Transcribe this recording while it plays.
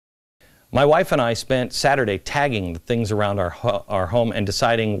My wife and I spent Saturday tagging the things around our home and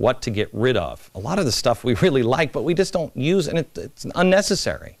deciding what to get rid of. A lot of the stuff we really like, but we just don't use, and it's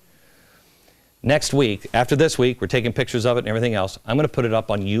unnecessary. Next week, after this week, we're taking pictures of it and everything else. I'm going to put it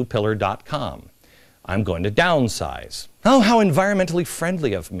up on upillar.com. I'm going to downsize. Oh, how environmentally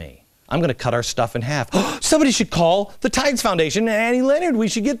friendly of me. I'm going to cut our stuff in half. Somebody should call the Tides Foundation and Annie Leonard. We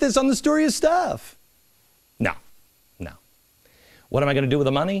should get this on the Story of Stuff. No. What am I going to do with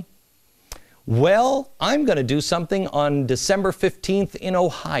the money? Well, I'm going to do something on December 15th in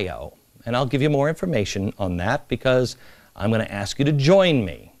Ohio. And I'll give you more information on that because I'm going to ask you to join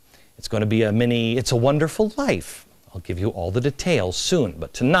me. It's going to be a mini It's a Wonderful Life. I'll give you all the details soon.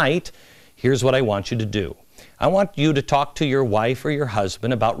 But tonight, here's what I want you to do. I want you to talk to your wife or your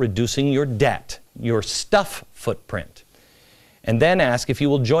husband about reducing your debt, your stuff footprint. And then ask if you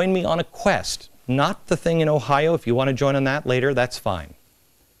will join me on a quest. Not the thing in Ohio. If you want to join on that later, that's fine.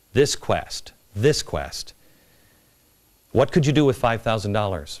 This quest. What could you do with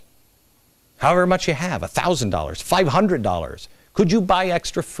 $5,000? However much you have, $1,000, $500. Could you buy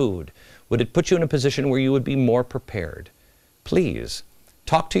extra food? Would it put you in a position where you would be more prepared? Please,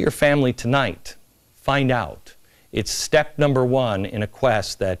 talk to your family tonight. Find out. It's step number one in a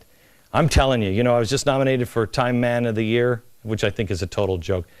quest that, I'm telling you, I was just nominated for Time Man of the Year, which I think is a total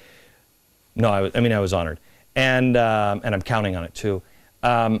joke. No, I was honored. And I'm counting on it too.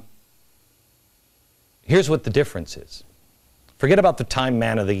 Here's what the difference is. Forget about the Time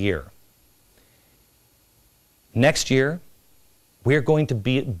Man of the Year. Next year, we're going to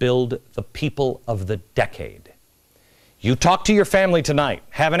build the People of the Decade. You talk to your family tonight.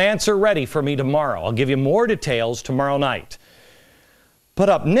 Have an answer ready for me tomorrow. I'll give you more details tomorrow night. But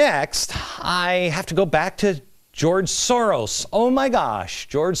up next, I have to go back to George Soros. Oh my gosh,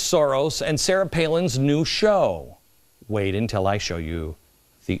 George Soros and Sarah Palin's new show. Wait until I show you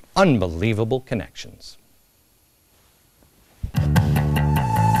the unbelievable connections.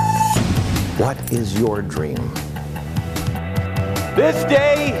 What is your dream? This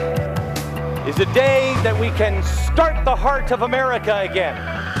day is a day that we can start the heart of America again.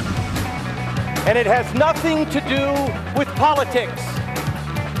 And it has nothing to do with politics.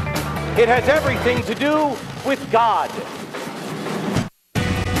 It has everything to do with God.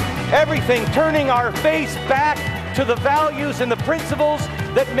 Everything turning our face back to the values and the principles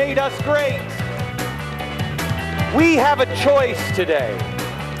that made us great. We have a choice today.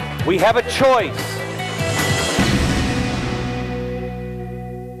 We have a choice.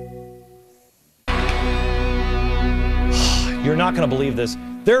 You're not going to believe this.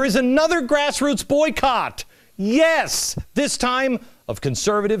 There is another grassroots boycott. Yes, this time of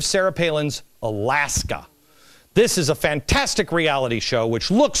conservative Sarah Palin's Alaska. This is a fantastic reality show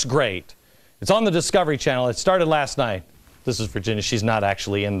which looks great. It's on the Discovery Channel. It started last night. This is Virginia. She's not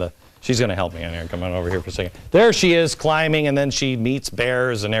actually in the... She's going to help me in here. Come on over here for a second. There she is climbing, and then she meets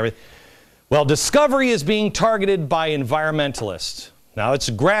bears and everything. Well, Discovery is being targeted by environmentalists. Now, it's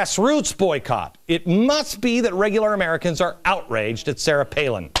a grassroots boycott. It must be that regular Americans are outraged at Sarah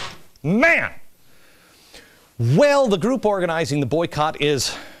Palin. Man! Well, the group organizing the boycott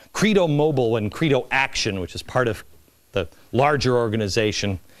is Credo Mobile and Credo Action, which is part of the larger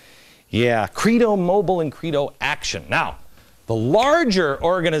organization. Yeah, Credo Mobile and Credo Action. Now, the larger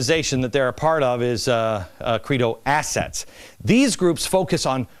organization that they're a part of is Credo Assets. These groups focus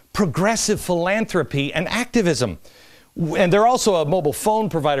on progressive philanthropy and activism. And they're also a mobile phone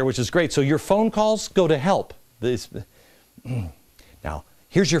provider, which is great. So your phone calls go to help. Now,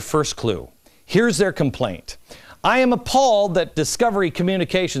 here's your first clue. Here's their complaint. I am appalled that Discovery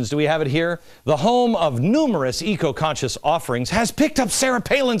Communications, do we have it here? The home of numerous eco-conscious offerings, has picked up Sarah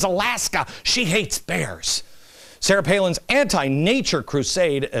Palin's Alaska. She hates bears. Sarah Palin's anti-nature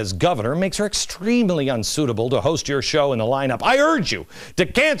crusade as governor makes her extremely unsuitable to host your show in the lineup. I urge you to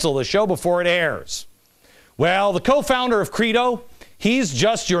cancel the show before it airs. Well, the co-founder of Credo, he's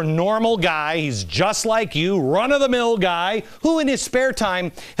just your normal guy. He's just like you, run-of-the-mill guy, who in his spare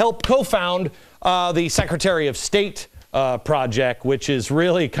time helped co-found the Secretary of State project, which is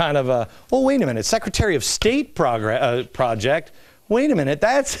really kind of a, oh, wait a minute, Secretary of State project? Wait a minute,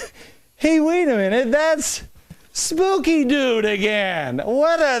 that's, hey, wait a minute, that's Spooky Dude again.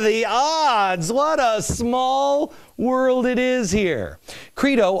 What are the odds? What a small world it is here.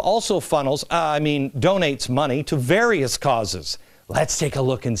 Credo also donates money to various causes. Let's take a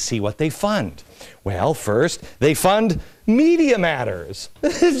look and see what they fund. Well, first, they fund Media Matters.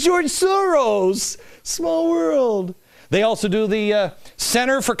 George Soros, small world. They also do the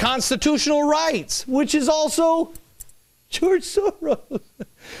Center for Constitutional Rights, which is also George Soros.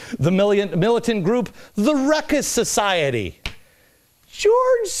 The militant group, the Ruckus Society.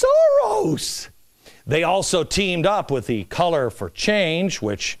 George Soros. They also teamed up with the Color for Change,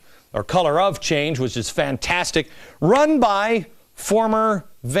 or Color of Change, which is fantastic, run by former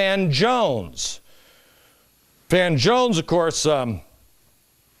Van Jones. Van Jones, of course, George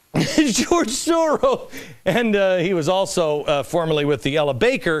Soros, and he was also formerly with the Ella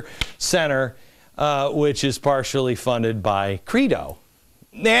Baker Center, which is partially funded by Credo.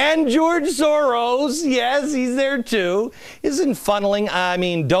 And George Soros, yes, he's there too. Isn't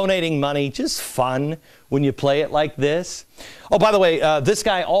donating money just fun when you play it like this? Oh, by the way, this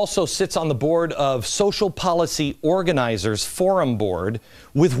guy also sits on the board of Social Policy Organizers Forum Board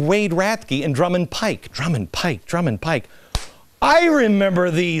with Wade Rathke and Drummond Pike. Drummond Pike. I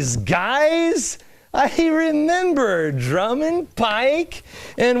remember these guys. I remember Drummond Pike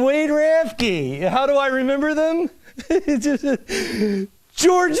and Wade Rathke. How do I remember them?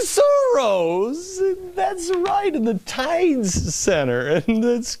 George Soros. That's right, in the Tides Center. And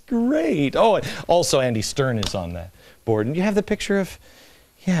that's great. Oh, also Andy Stern is on that board. And you have the picture of,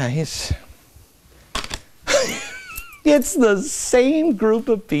 yeah, he's... It's the same group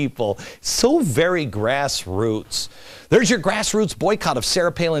of people. So very grassroots. There's your grassroots boycott of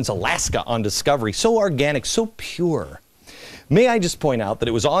Sarah Palin's Alaska on Discovery. So organic, so pure. May I just point out that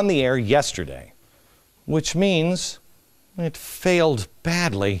it was on the air yesterday, which means it failed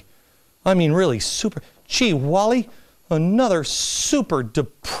badly. I mean, really super. Gee, Wally, another super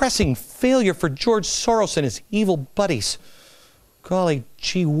depressing failure for George Soros and his evil buddies. Golly,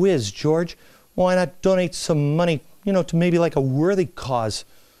 gee whiz, George. Why not donate some money, to maybe like a worthy cause?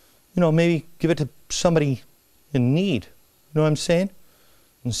 Maybe give it to somebody in need. You know what I'm saying?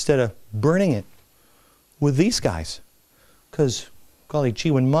 Instead of burning it with these guys. Because, golly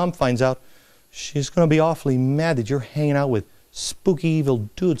gee, when Mom finds out, she's going to be awfully mad that you're hanging out with spooky evil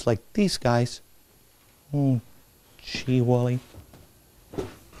dudes like these guys. Gee, Wally.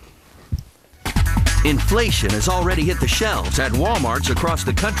 Inflation has already hit the shelves at Walmarts across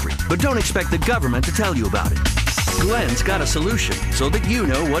the country, but don't expect the government to tell you about it. Glenn's got a solution so that you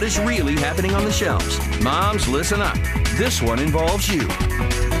know what is really happening on the shelves. Moms, listen up. This one involves you.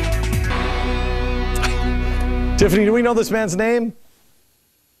 Tiffany, do we know this man's name?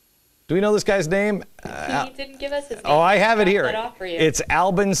 Do we know this guy's name? He didn't give us his name. Oh, I have it here. It's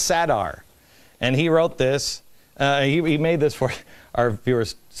Albin Sadar. And he wrote this. He made this for our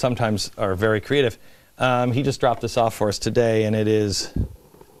viewers, sometimes are very creative. He just dropped this off for us today, and it is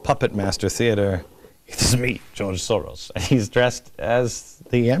Puppet Master Theater. This is me, George Soros. He's dressed as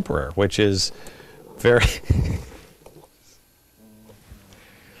the Emperor, which is very...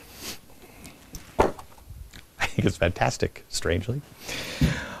 I think it's fantastic, strangely.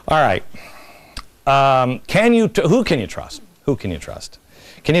 All right. Who can you trust? Who can you trust?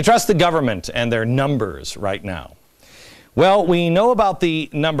 Can you trust the government and their numbers right now? Well, we know about the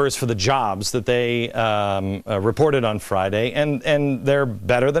numbers for the jobs that they reported on Friday, and they're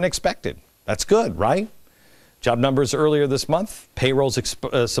better than expected. That's good, right? Job numbers earlier this month, payrolls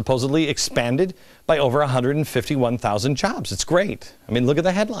supposedly expanded by over 151,000 jobs. It's great. I mean, look at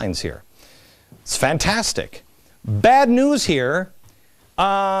the headlines here. It's fantastic. Bad news here,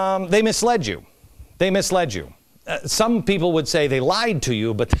 they misled you. They misled you. Some people would say they lied to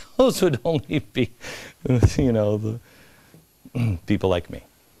you, but those would only be, the people like me.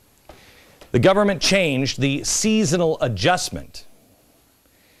 The government changed the seasonal adjustment.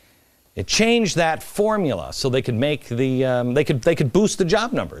 It changed that formula so they could make the they could boost the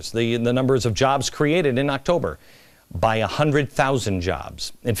job numbers, the numbers of jobs created in October by 100,000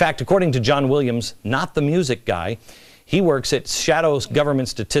 jobs. In fact, according to John Williams, not the music guy, he works at Shadow Government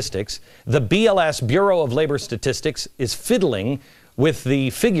Statistics. The BLS, Bureau of Labor Statistics, is fiddling with the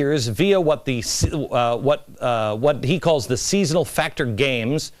figures via what he calls the seasonal factor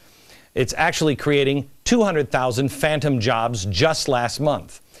games. It's actually creating 200,000 phantom jobs just last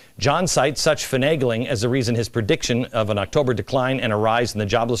month. John cites such finagling as the reason his prediction of an October decline and a rise in the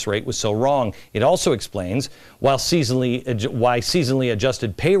jobless rate was so wrong. It also explains why seasonally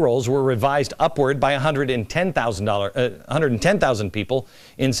adjusted payrolls were revised upward by 110,000 people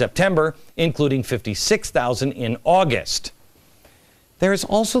in September, including 56,000 in August. There is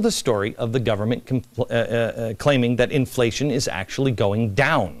also the story of the government claiming that inflation is actually going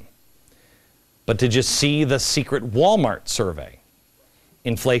down. But did you see the secret Walmart survey?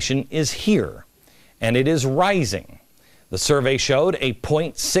 Inflation is here, and it is rising. The survey showed a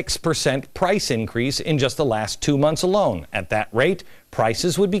 0.6% price increase in just the last 2 months alone. At that rate,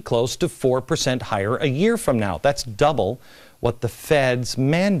 prices would be close to 4% higher a year from now. That's double what the Fed's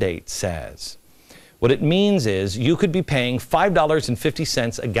mandate says. What it means is you could be paying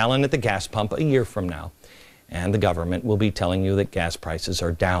 $5.50 a gallon at the gas pump a year from now, And the government will be telling you that gas prices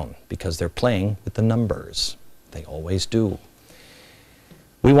are down because they're playing with the numbers. They always do.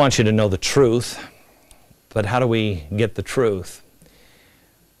 We want you to know the truth, but how do we get the truth?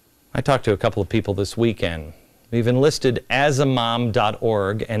 I talked to a couple of people this weekend. We've enlisted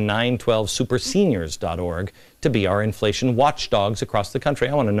asamom.org and 912superseniors.org to be our inflation watchdogs across the country.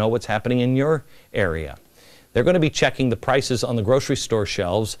 I want to know what's happening in your area. They're going to be checking the prices on the grocery store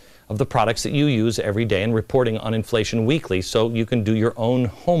shelves of the products that you use every day and reporting on inflation weekly so you can do your own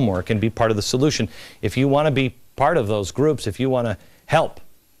homework and be part of the solution. If you want to be part of those groups, if you want to help,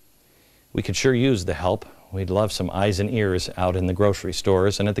 we could sure use the help. We'd love some eyes and ears out in the grocery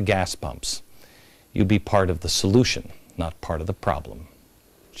stores and at the gas pumps. You be part of the solution, not part of the problem.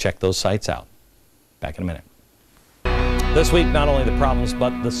 Check those sites out. Back in a minute. This week, not only the problems,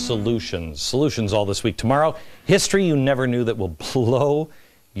 but the solutions. Solutions all this week. Tomorrow, history you never knew that will blow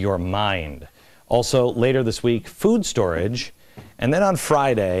your mind. Also, later this week, food storage. And then on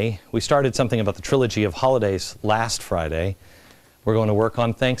Friday, we started something about the trilogy of holidays last Friday. We're going to work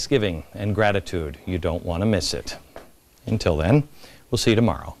on Thanksgiving and gratitude. You don't want to miss it. Until then, we'll see you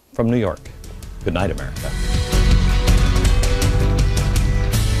tomorrow from New York. Good night, America.